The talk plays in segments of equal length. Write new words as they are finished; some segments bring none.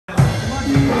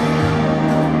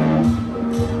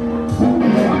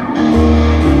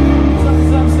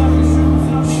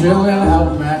chilling,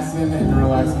 out maxing, and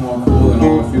relaxing, all cool, and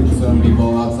all shooting some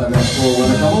people outside that school.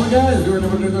 When a couple of guys doing it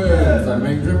good, so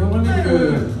making sure everyone is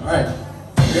good. All right,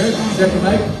 good. Check the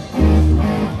mic.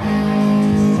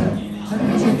 Check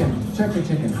the chicken. Check the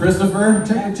chicken. Christopher,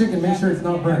 check the chicken. Make sure it's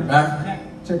not burnt. Back.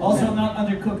 Check Also, not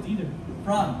undercooked either.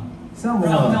 Prawn.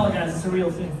 Salmonella. Guys, it's a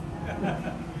real thing.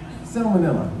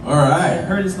 Salmonella. All right. I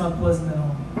heard it's not pleasant at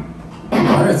all.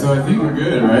 All right, so I think we're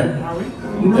good, right? Are we?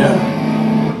 Yeah.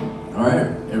 All right,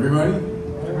 everybody.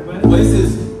 Everybody.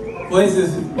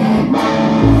 Places.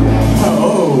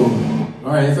 Oh.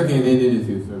 All right, it's okay. They did it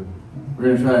too, so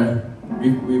we're gonna try.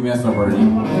 We messed up already.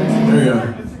 There we go.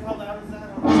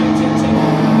 Check.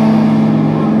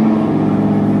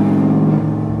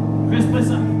 Chris, play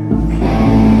something.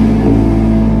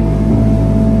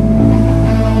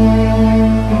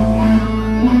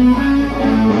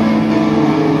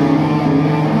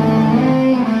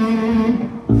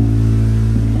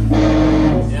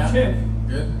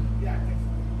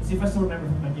 See if I still remember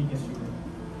from my gig yesterday.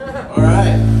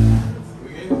 Alright.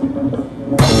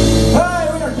 Hi,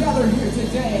 we are gathered here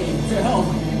today to help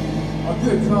a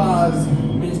good cause,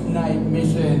 midnight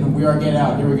mission. We are Get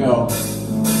Out. Here we go.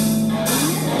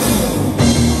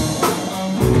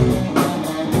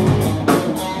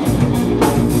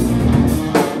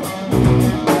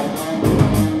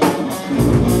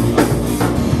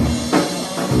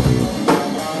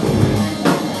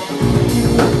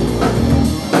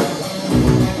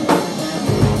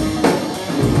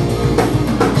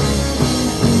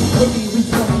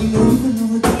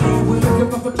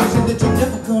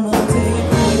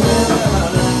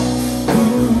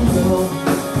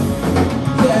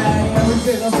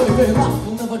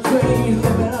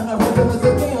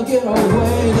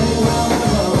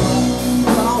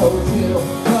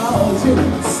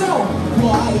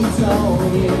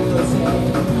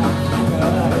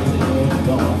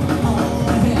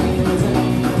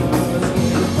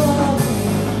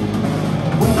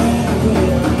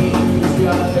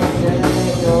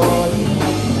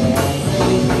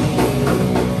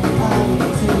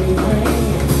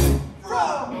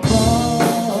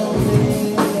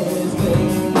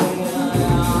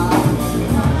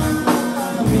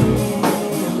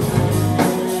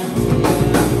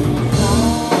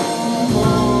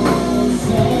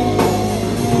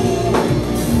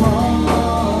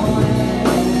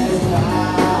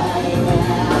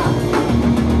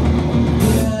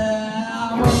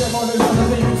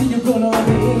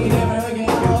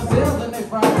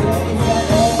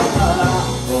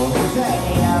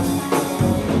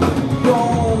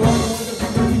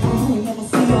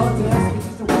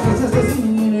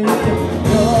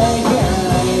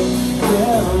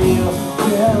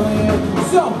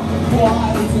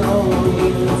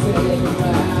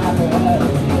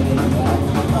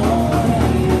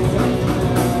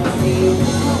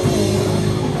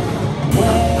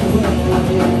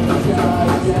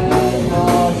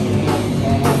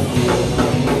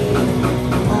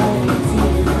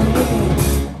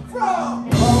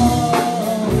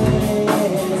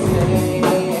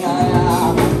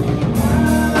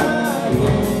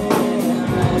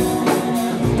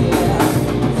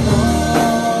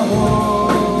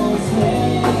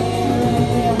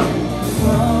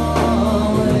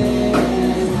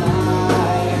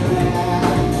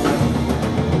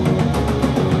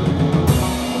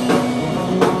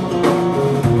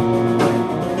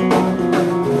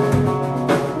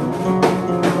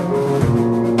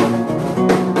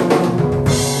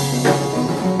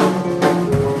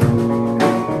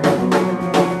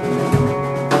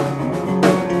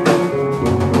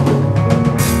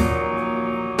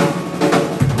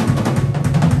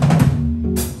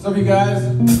 You guys,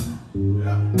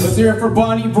 let's hear it for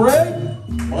Bonnie Bray.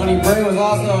 Bonnie Bray was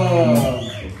awesome.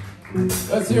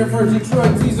 Let's hear it for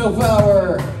Detroit Diesel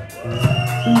Power.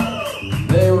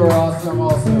 They were awesome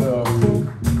also.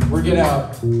 We're Get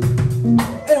Out.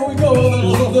 And we go a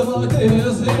little bit like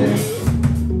this.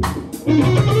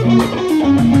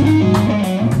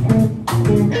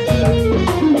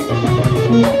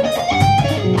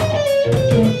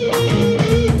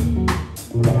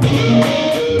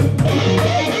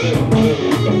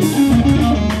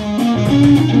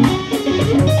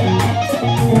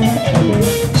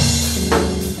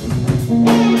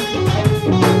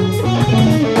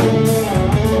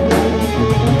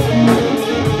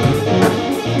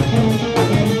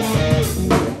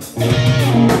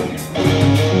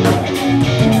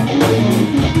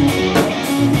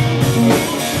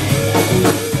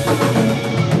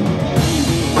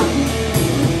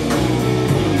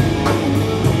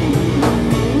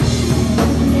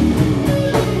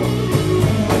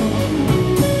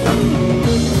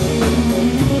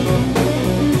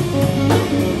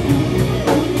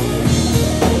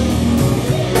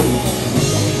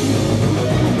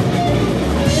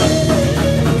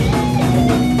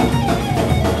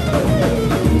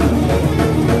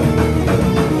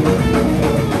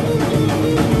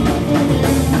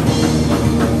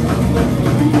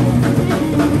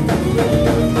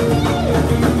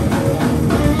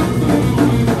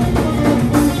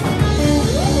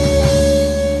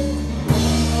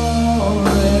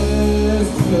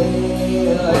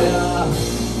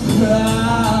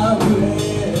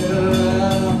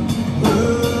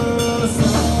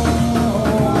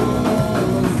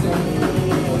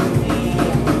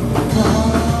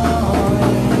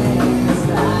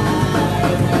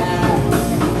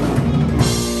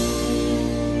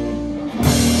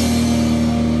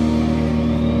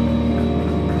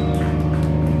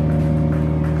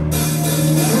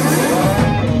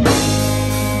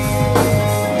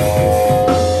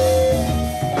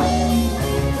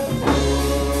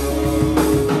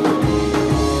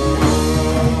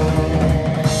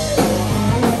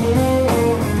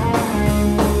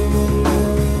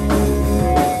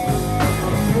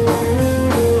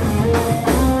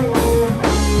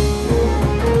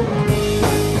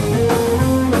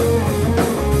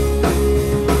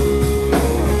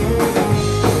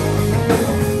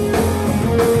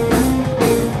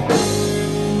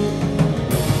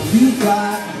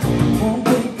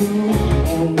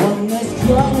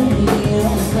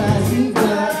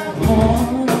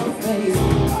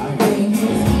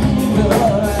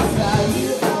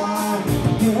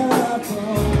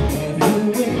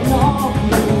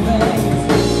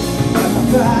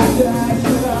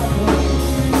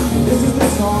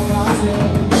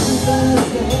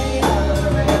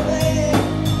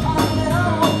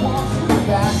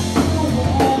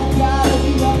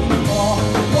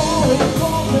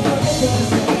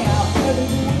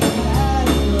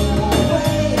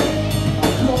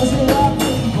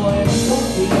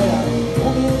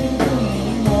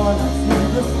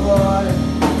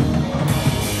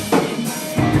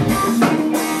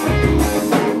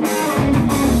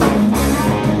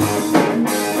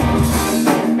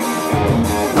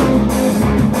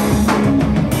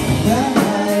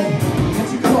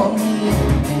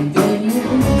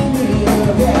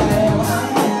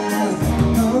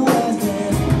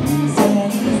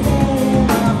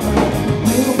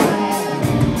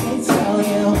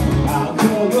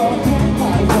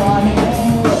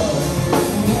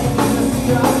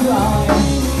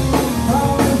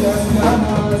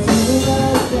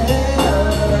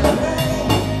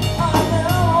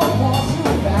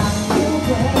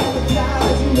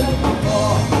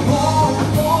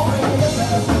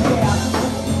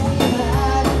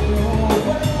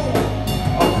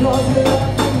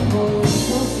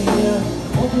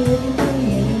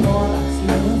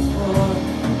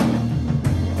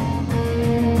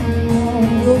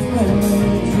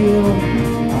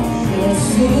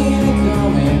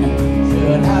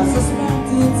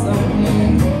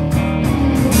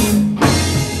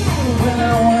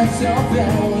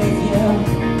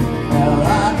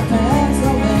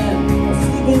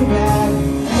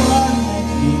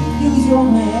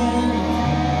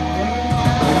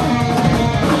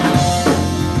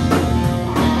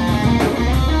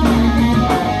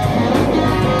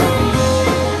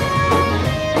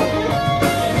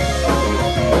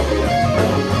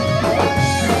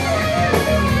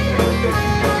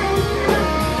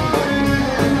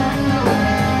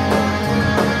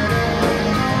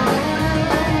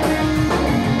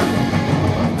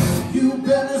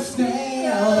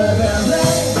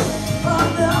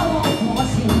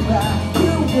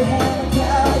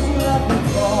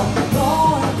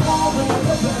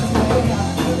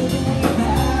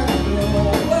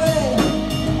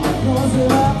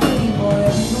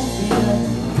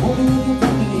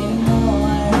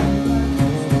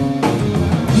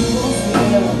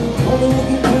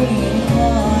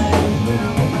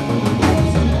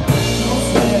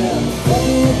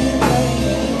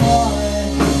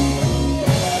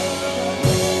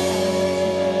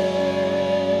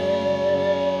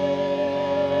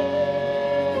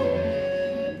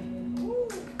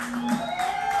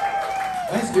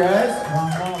 Thanks, guys.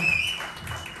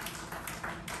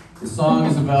 This song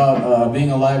is about being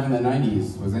alive in the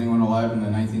 90s. Was anyone alive in the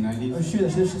 1990s? Oh shoot, I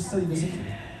should study this intro.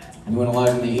 Anyone alive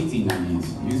in the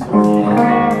 1890s? You, sir?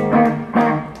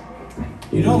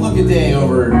 You don't look a day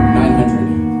over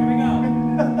 900. Here we go.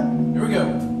 Here we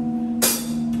go.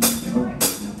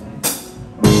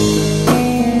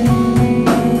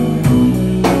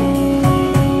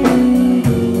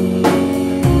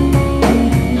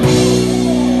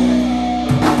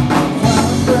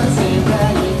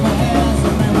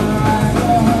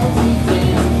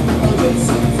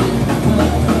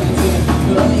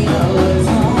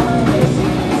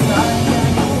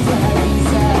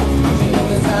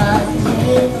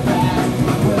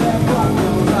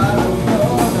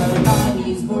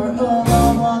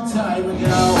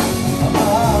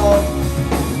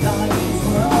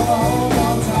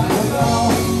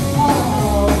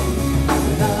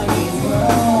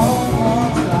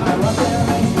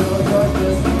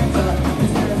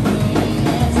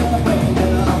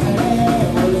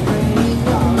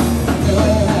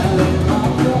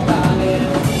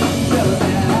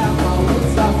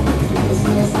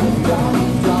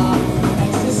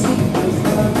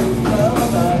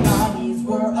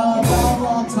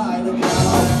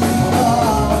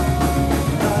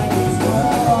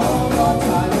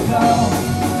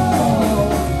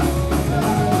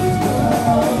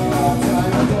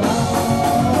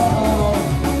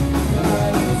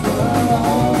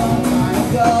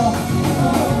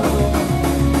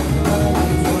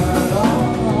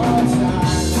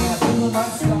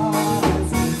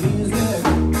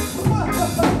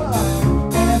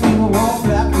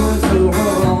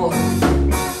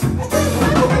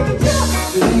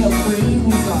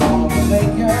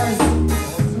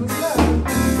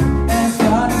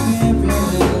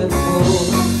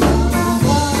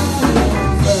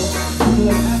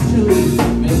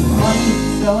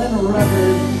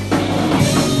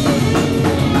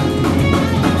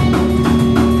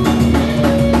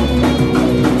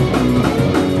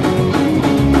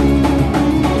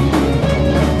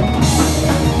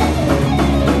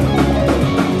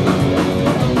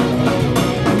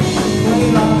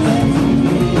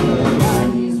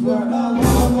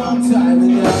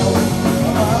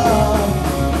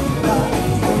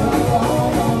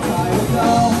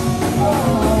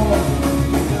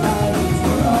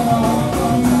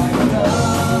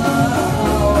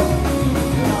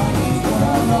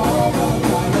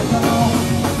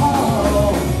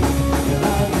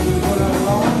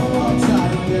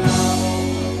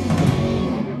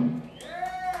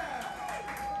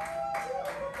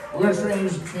 We're gonna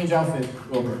change outfit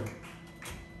over.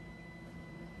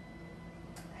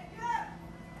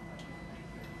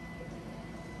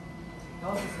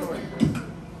 Tell us the story.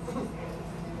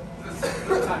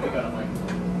 This time you got it, Mike.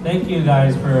 Thank you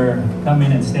guys for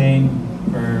coming and staying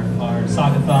for our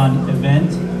Sockathon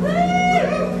event.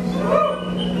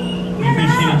 We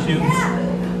appreciate you.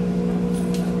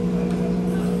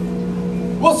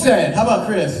 Well said. How about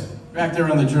Chris? Back there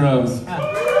on the drums.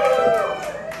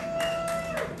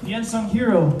 The unsung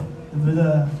hero of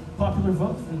the popular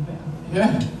vote for the band.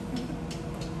 Yeah.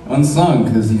 Unsung,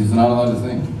 because he's not allowed to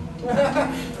sing.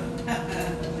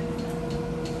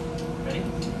 Ready?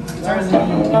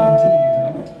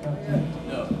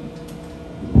 No.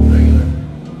 Regular.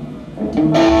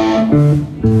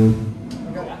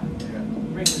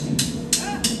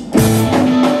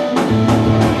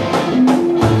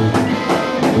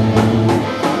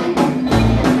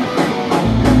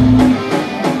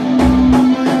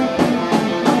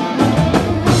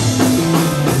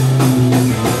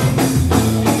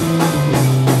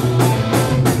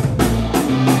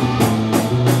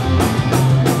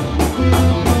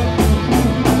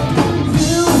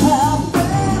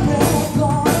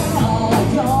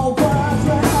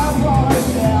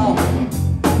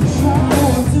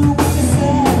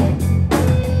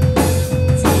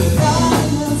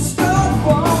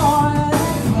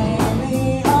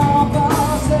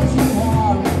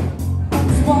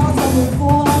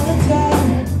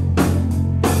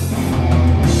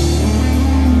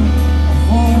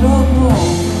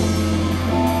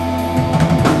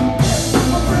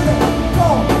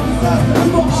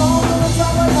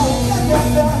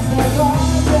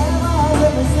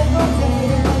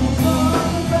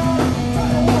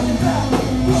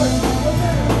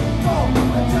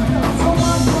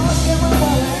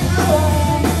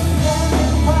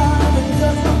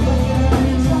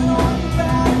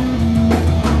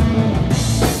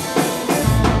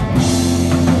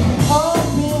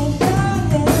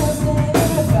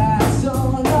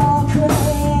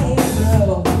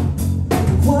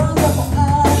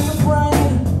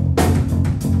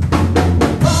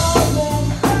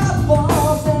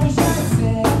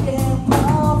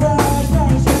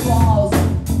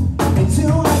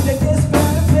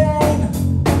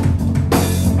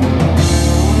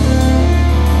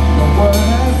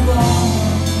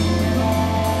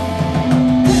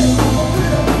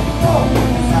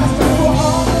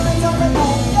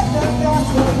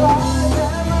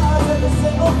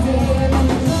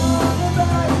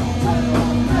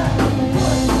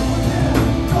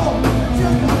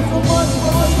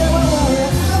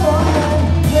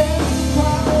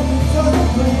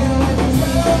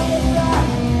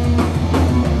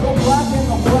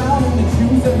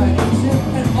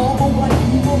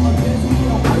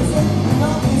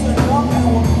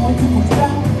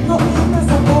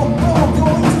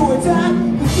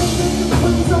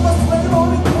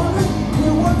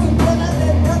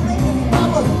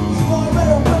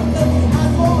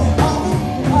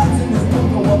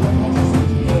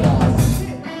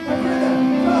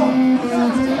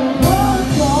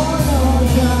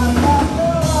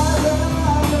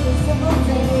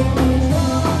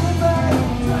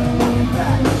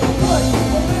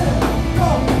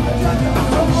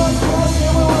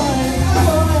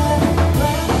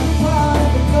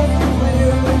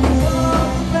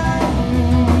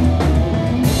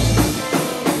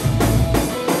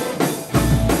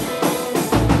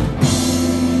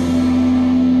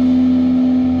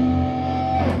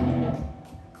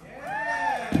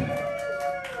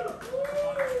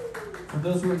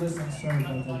 those who are listening, sorry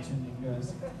about that, Jimmy,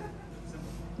 guys.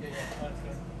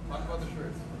 Talk about the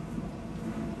shirts.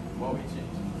 While we change.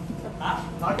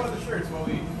 Talk about the shirts while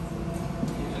we change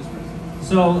this first.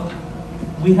 So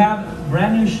we have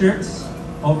brand new shirts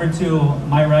over to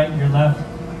my right, your left.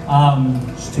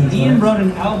 Ian wrote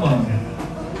an album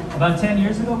about 10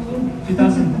 years ago,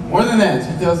 2000. More than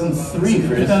that, 2003,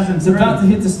 Chris. 2003. It's about to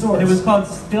hit the stores. It was called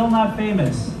Still Not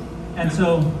Famous. And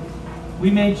so we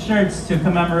made shirts to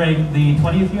commemorate the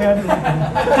 20th year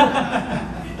anniversary.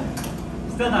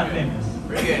 Still not famous.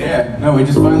 Pretty good. Yeah, no, we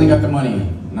just finally got the money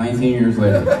 19 years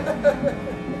later.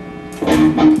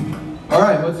 All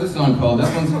right, what's this song called?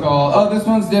 This one's called, oh, this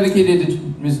one's dedicated to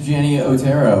Miss Jenny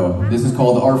Otero. This is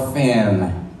called Our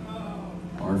Fan.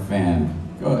 Our Fan.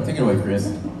 Go, take it away,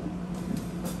 Chris.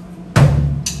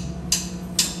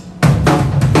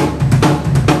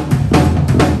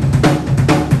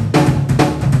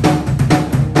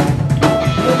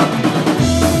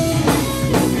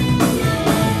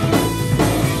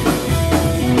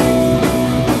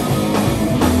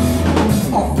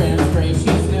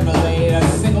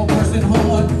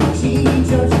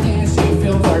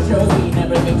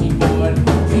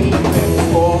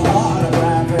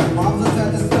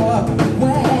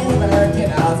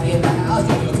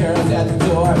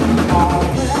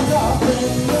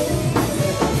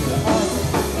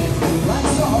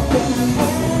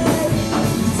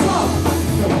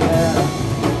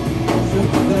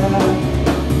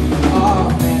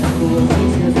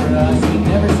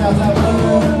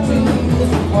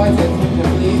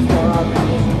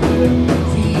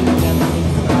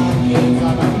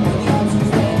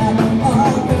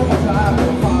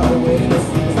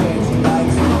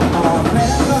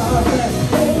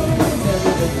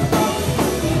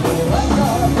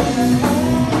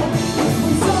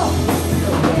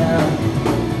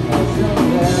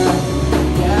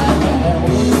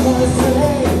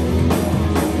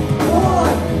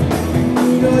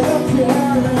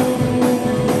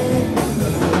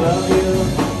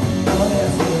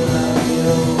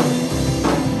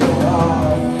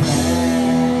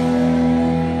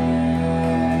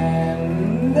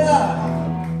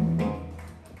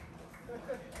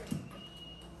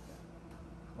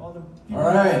 All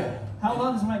right. How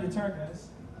loud is my guitar, guys?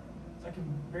 I can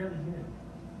barely hear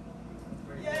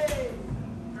it. Yay!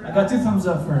 I got 2 thumbs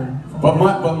up for it. But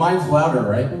mine's louder,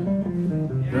 right?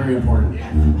 Very important.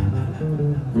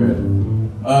 Good.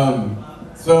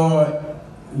 So,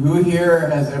 who here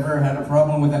has ever had a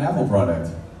problem with an Apple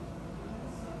product?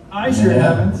 I sure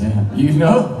haven't. Yeah. You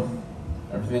know?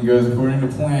 Everything goes according to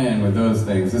plan with those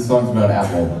things. This song's about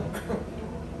Apple.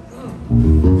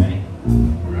 Ready?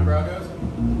 Remember how it goes?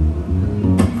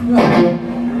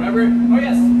 Remember it? Oh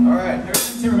yes. All right.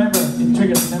 To remember, it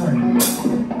triggers memory.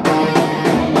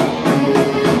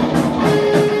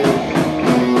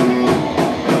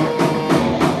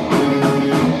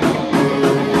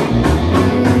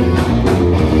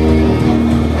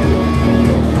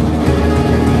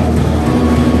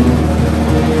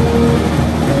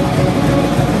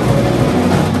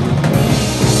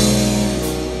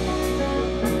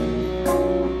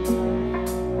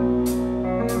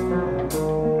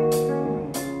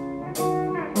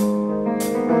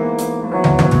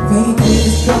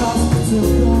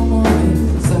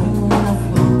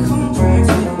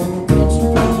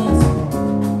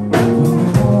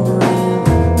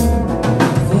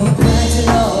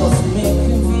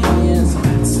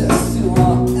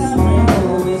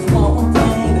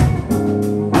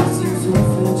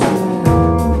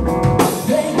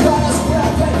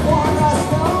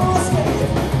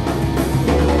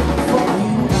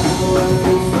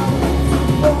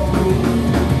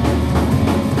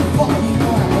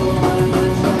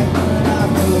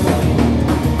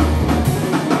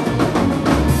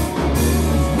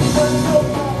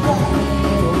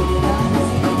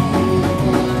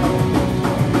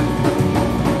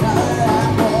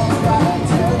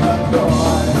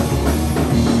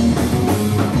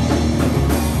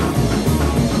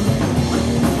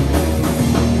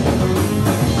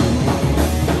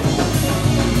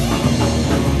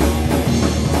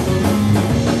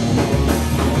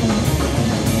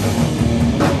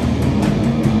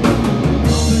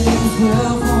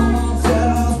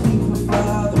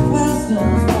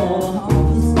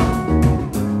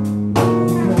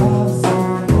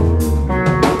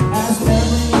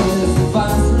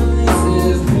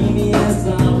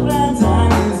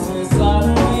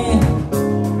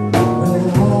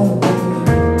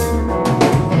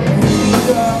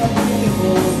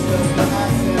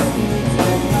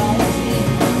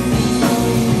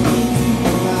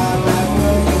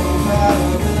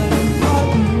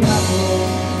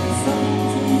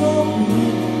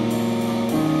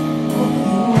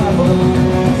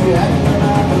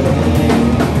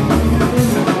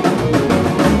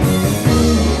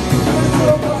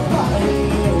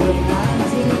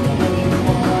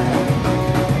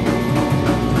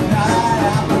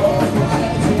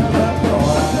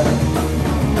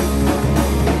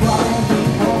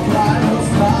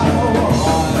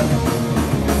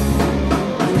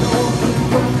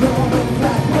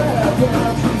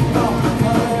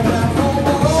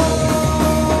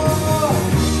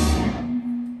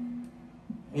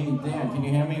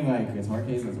 my guitar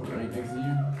case that's right next to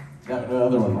you. That the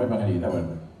other one, right behind you, that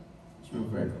one. Just real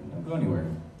quick, don't go anywhere.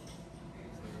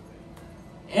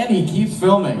 And he keeps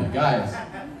filming, guys.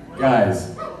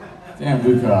 Damn,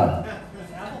 Buka.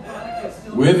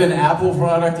 With an Apple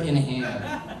product in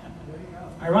hand.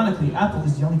 Ironically, Apple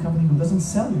is the only company who doesn't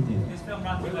sell your data.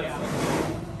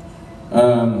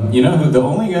 You know who the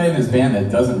only guy in this band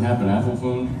that doesn't have an Apple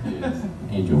phone is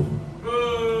Angel.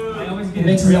 It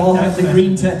makes them all have the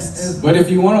green texts. But if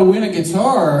you want to win a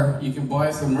guitar, you can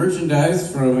buy some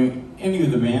merchandise from any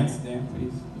of the bands. Dan,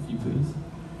 please, if you please.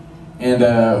 And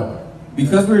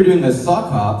because we were doing this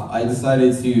sock hop, I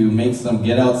decided to make some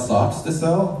Get Out socks to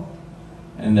sell.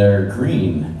 And they're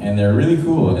green, and they're really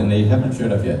cool, and they haven't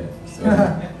showed up yet. So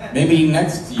maybe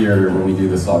next year when we do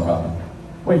the sock hop.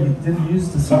 Wait, you didn't use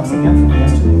the socks again from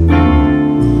yesterday?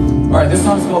 Alright, this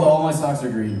song's called All My Socks Are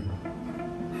Green.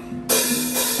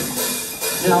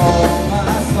 Now all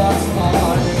my socks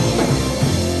are green.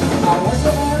 I wash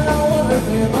them and I water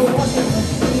them, I wash them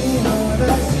machine. That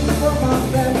I see from my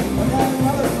bed, when that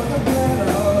motherfucker bed,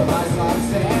 all my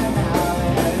socks and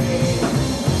allergies.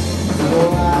 So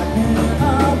I can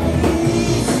be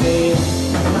safe.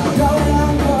 I'm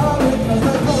going, cause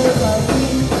the colors are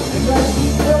green. And I see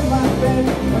from my bed,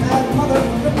 when that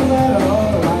motherfucker bed,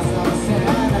 all my socks and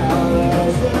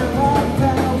allergies. Right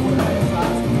down with my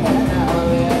socks and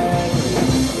allergies.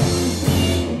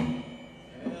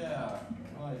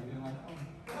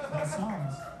 That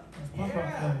songs. That's punk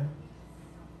rock for you.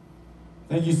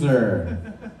 Thank you, sir.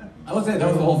 I would say that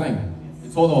was the whole thing.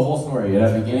 It told the whole story. It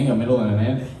had a beginning, a middle, and an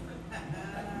end.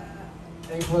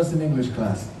 A+ in English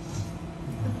class.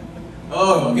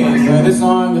 Oh, okay. So this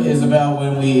song is about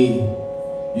when we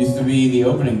used to be the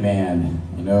opening band.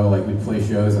 You know, like we'd play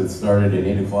shows that started at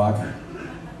 8 o'clock.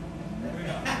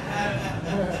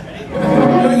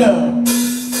 Here we go.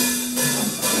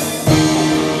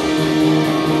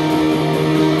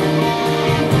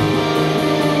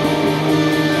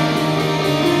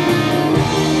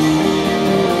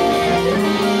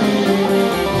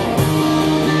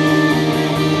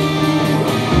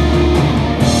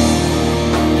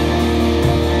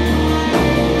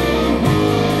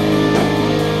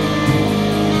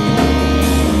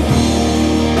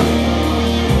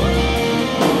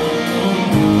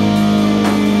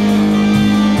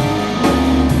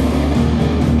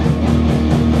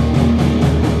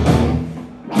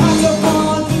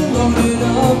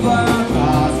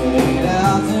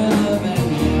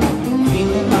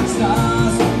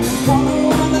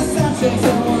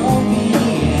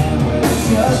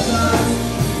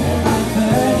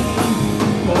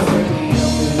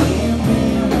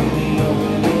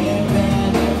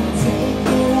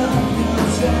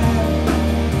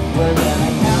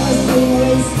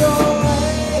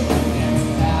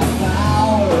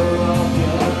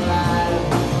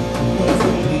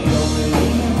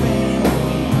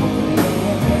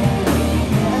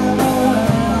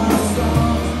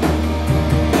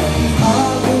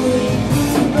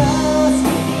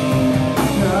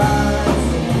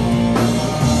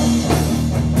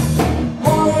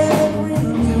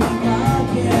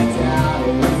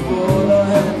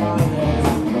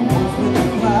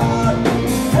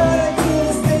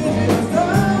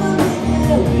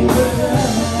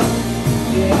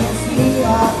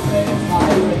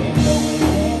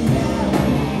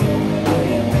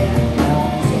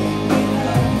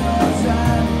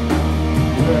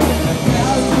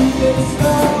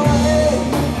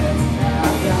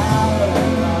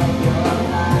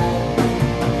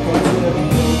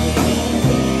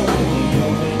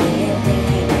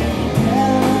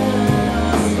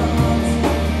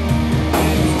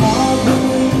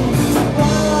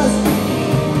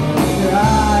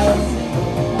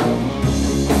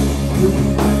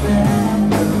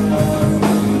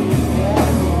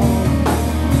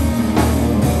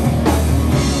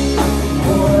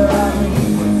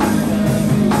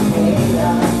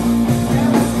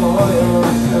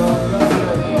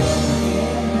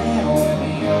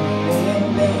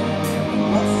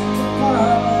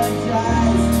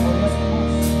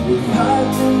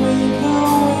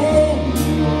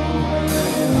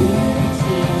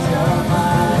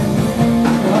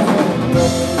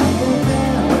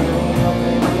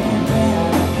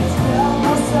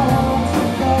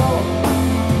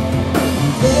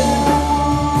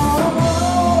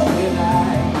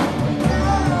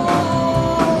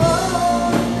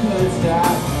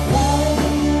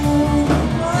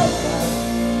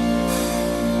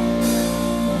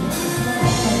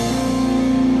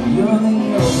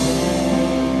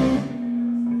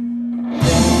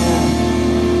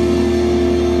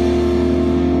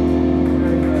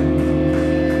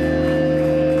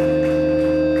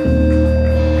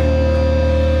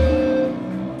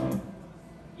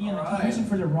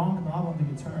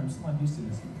 used to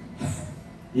this.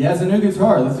 He has a new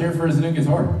guitar. Let's hear it for his new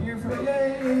guitar. Here for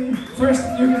yay! First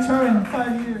new guitar in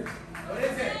 5 years. What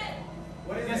is it?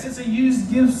 What is I guess it? it's a used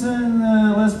Gibson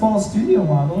Les Paul studio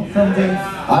model from the.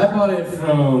 I bought it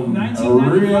from a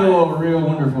 1995. real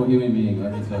wonderful human being,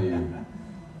 let me tell you. And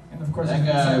of course, That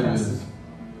guy was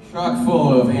chock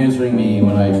full of answering me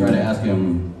when I tried to ask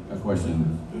him a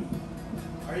question.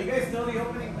 Are you guys still the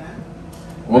opening band?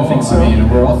 Well, I think so. I mean,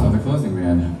 we're also the closing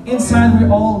band. Inside, we're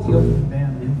all the opening band.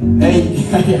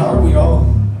 Hey, are we all?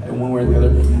 In one way or the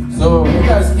other. So you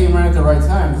guys came right at the right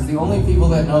time because the only people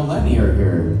that know Lenny are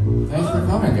here. Thanks for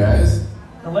coming, guys.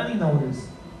 The Lenny knows.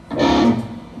 Do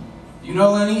you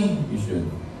know Lenny? You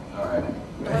should. All right.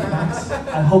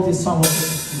 I hope this song will be.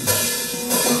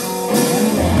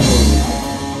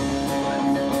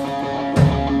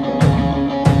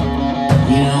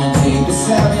 You don't take the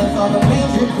seventh on the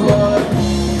major chord.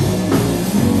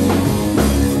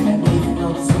 And if you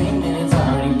know the swing, then it's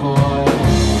already bored.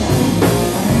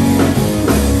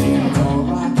 If you don't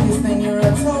rock this, then you're a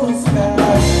total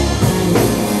spaz.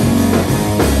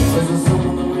 Those are some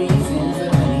of the reasons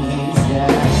that Lenny hates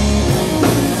jazz.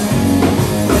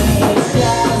 Lenny hates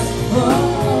jazz. Oh,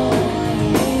 Lenny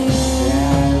hates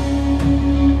jazz.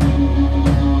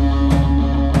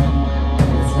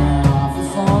 Turn off the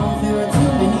song if there are too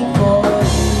many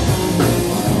chords.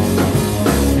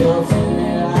 He'll turn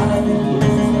it out and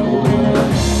use no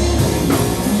words.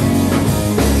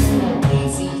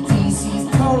 AC/DC's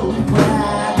totally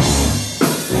crap.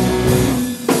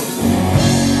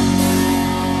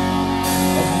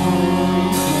 That's one of the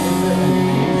reasons that Lenny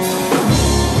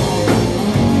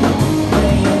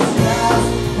hates jazz.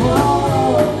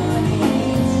 Whoa, Lenny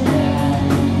hates jazz.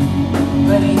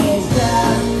 Lenny hates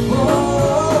jazz. Whoa,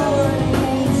 Lenny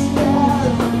hates jazz.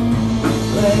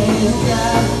 Lenny hates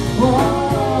jazz. Whoa,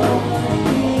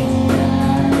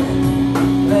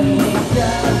 Lenny hates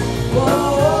jazz. Whoa, Lenny hates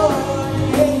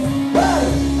hey, hey,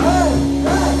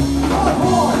 hey, rock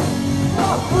horn,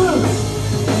 rock blues.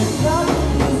 It's not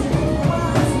easy to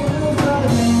find who's not a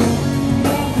man.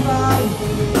 Can't fly.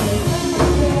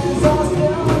 It's all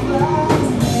still glass.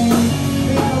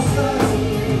 Feel such.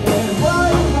 And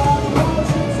worry about the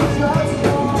emotions and drugs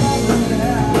going on with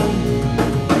that.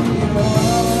 You don't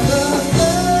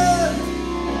understand.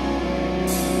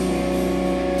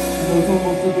 Those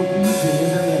almost little pieces and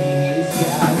then he hates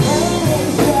jazz. Lenny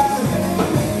hates jazz.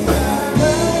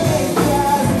 Lenny hates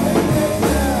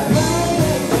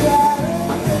jazz.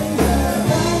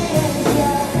 Lenny hates jazz. Lenny hates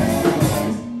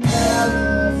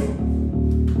jazz.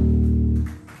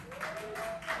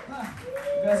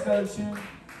 You guys got a tune?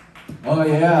 Oh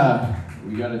yeah,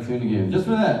 we got a tune again. Just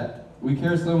for that, we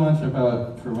care so much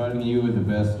about providing you with the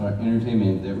best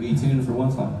entertainment that we tuned for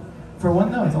one song. For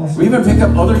one, no, it's also. We even picked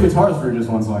up other guitars for just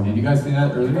one song. Did you guys see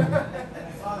that earlier?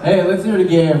 Hey, let's do it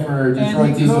again for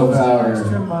Detroit Diesel Power.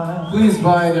 Mile. Please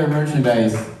buy their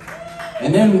merchandise,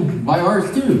 and then buy ours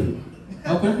too.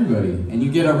 Help everybody, and you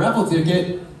get a raffle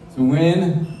ticket to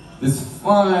win this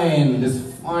fine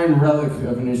relic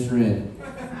of an instrument.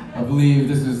 I believe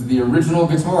this is the original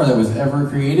guitar that was ever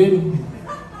created.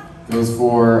 Goes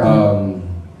for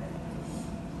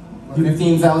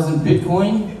 15,000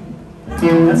 Bitcoin.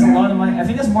 That's a lot of money. I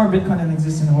think there's more Bitcoin than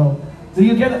exists in the world. Do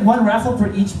you get one raffle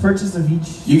for each purchase of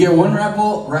each? You get one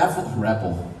raffle. You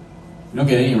don't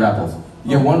get any raffles.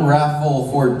 You get one raffle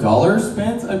for dollars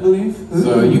spent, I believe.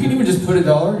 So you can even just put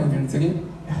 $1 and get a ticket.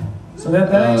 So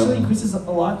that actually increases a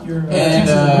lot your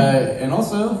chances of winning. And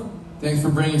also, thanks for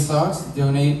bringing socks to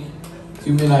donate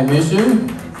to Midnight Mission.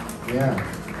 Yeah.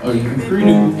 Oh, you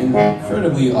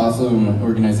incredibly awesome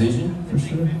organization. For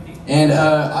sure. And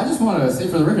I just want to say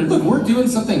for the record, look, we're doing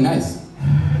something nice.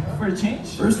 For a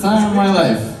change? First time in my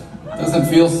life. Doesn't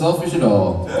feel selfish at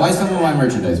all. Buy some of my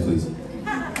merchandise, please.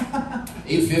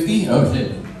 $8.50? Oh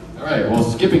shit. Alright, well,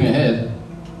 skipping ahead.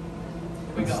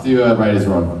 Let's do Right is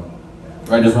Wrong.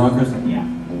 Right is Wrong, Chris? Yeah.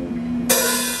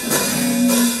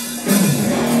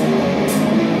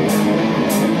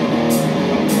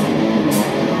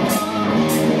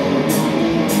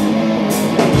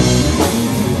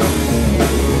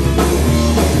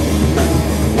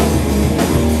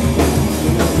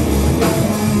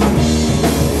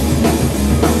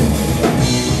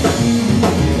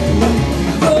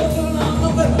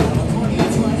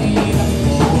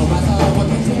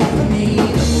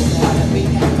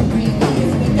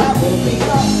 Be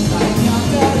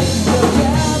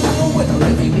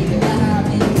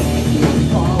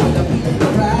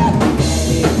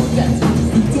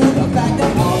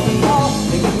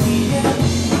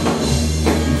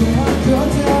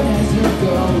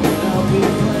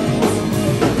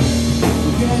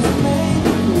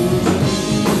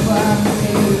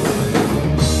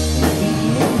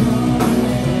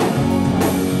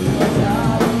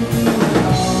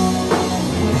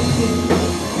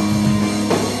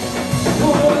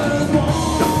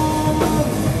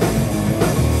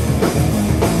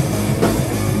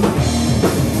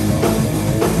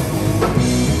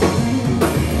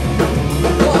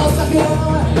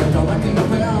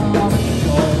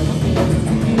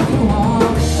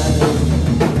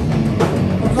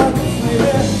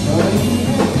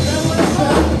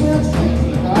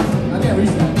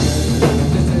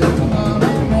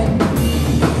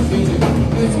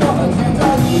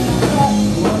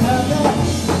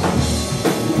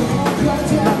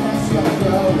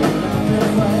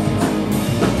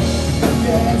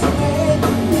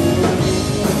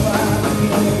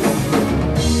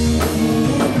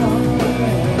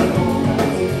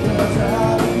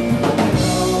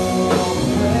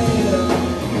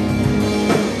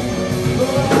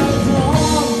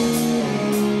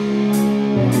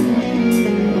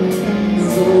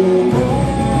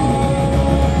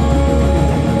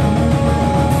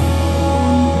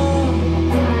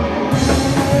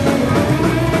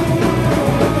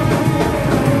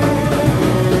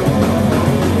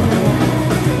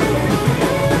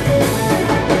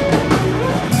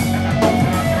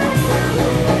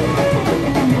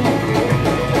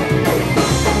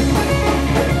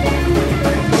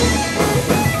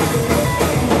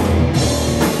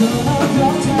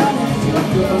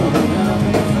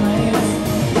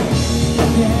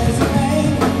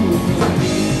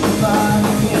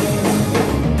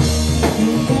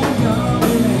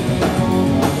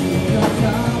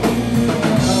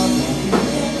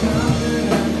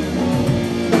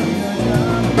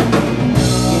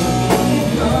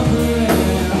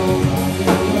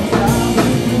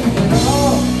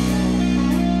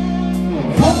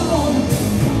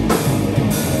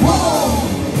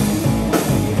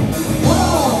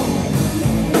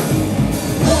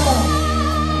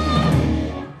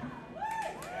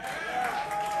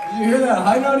you hear that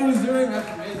high note he was doing? That's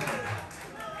amazing.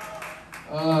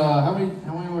 How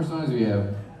many more songs do we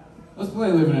have? Let's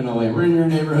play Living in LA. We're in your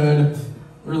neighborhood.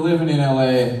 We're living in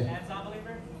LA.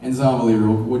 And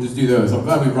Zombeliever. We'll just do those. I'm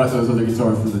glad we brought those other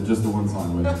guitars for just the one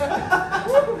song with. It's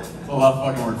a lot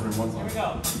of fucking work for one song. Here we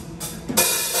go.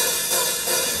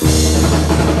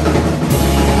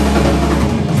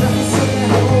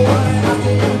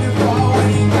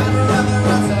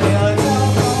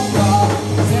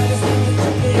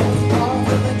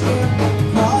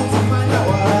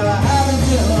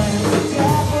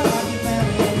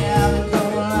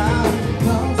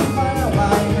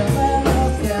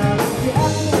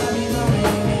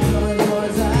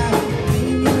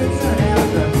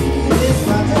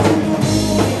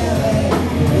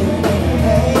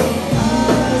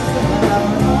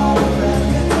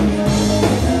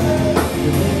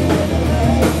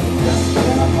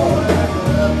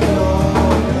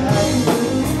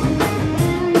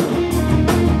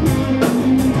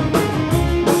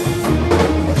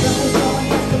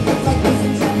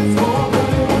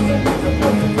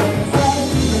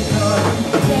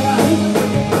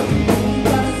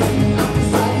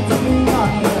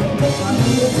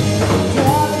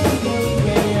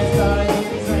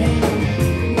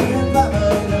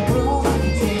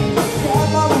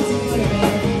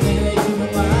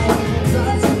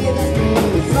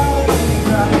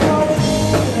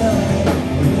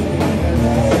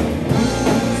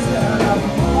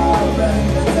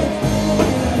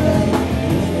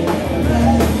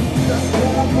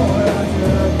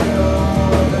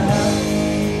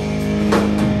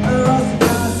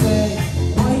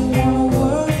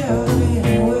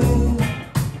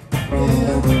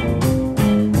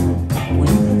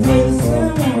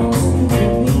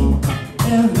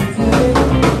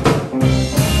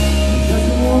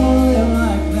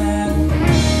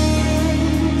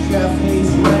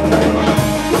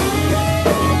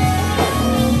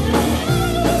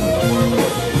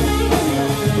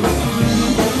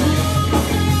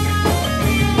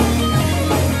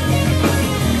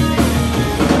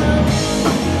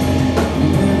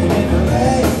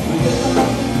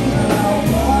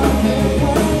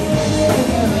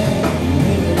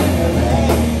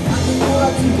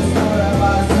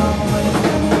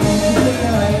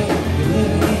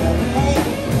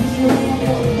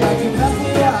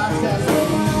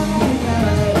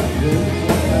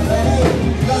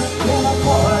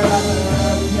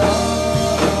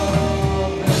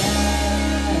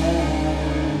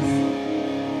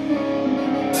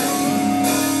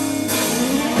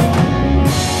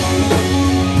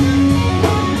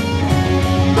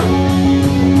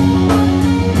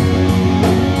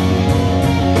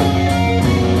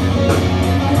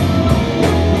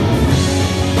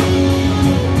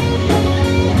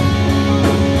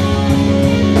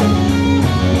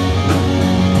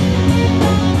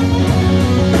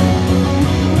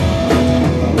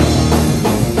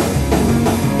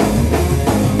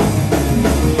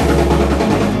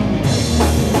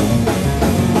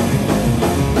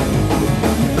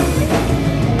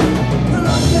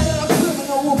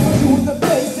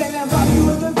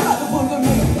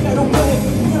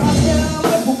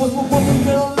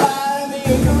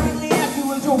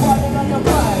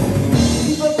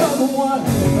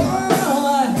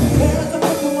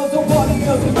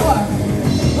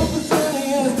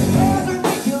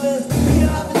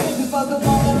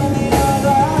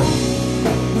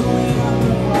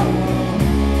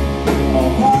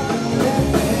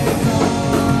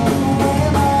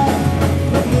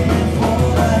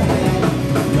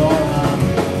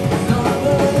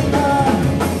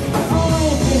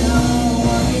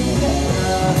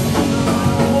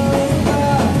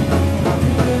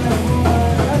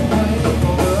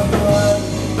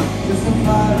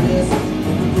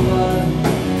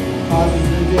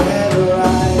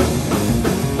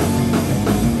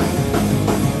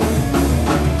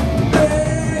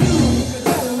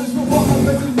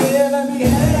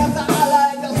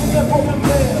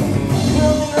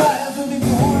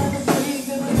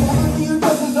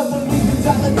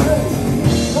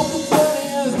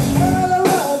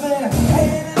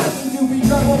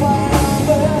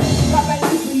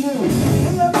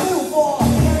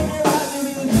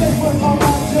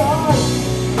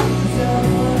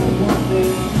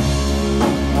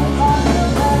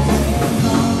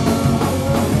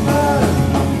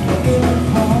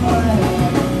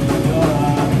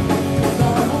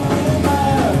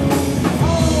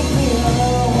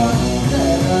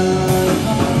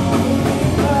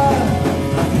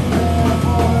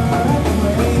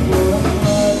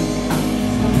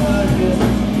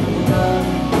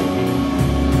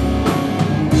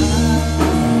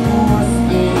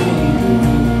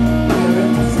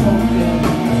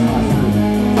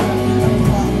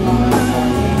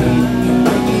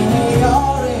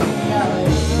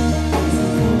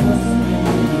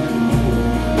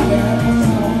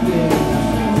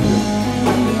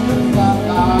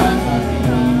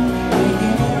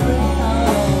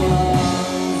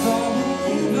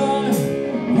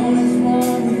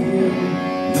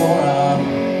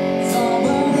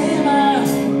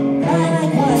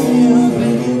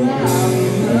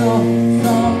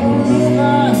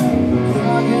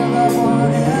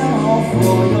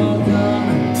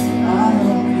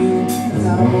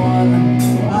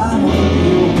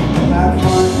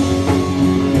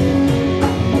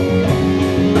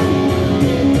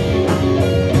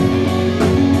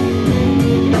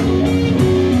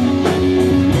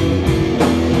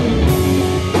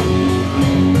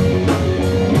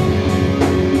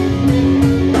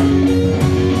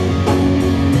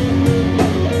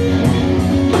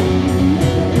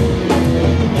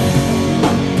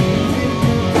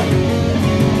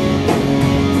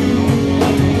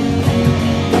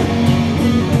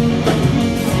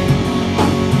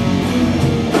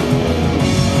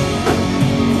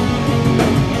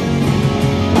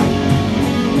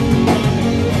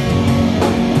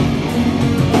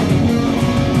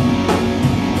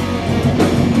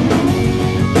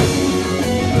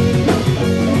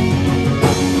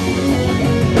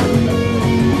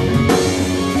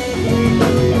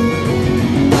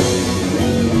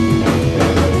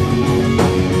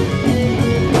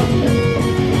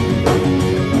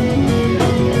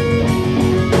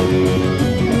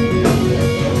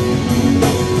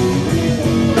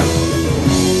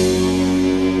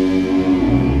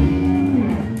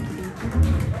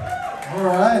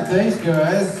 thanks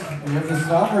guys. We have to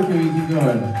stop or can we keep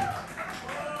going?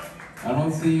 I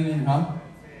don't see any, huh?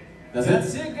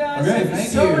 That's it, guys. Okay, Thank you thank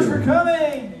so much you. for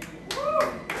coming.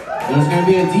 There's gonna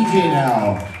be a DJ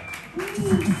now.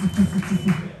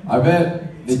 I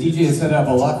bet the DJ is set up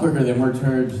a lot quicker than we're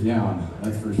turned down.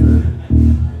 That's for sure.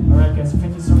 All right, guys.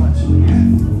 Thank you so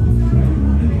much.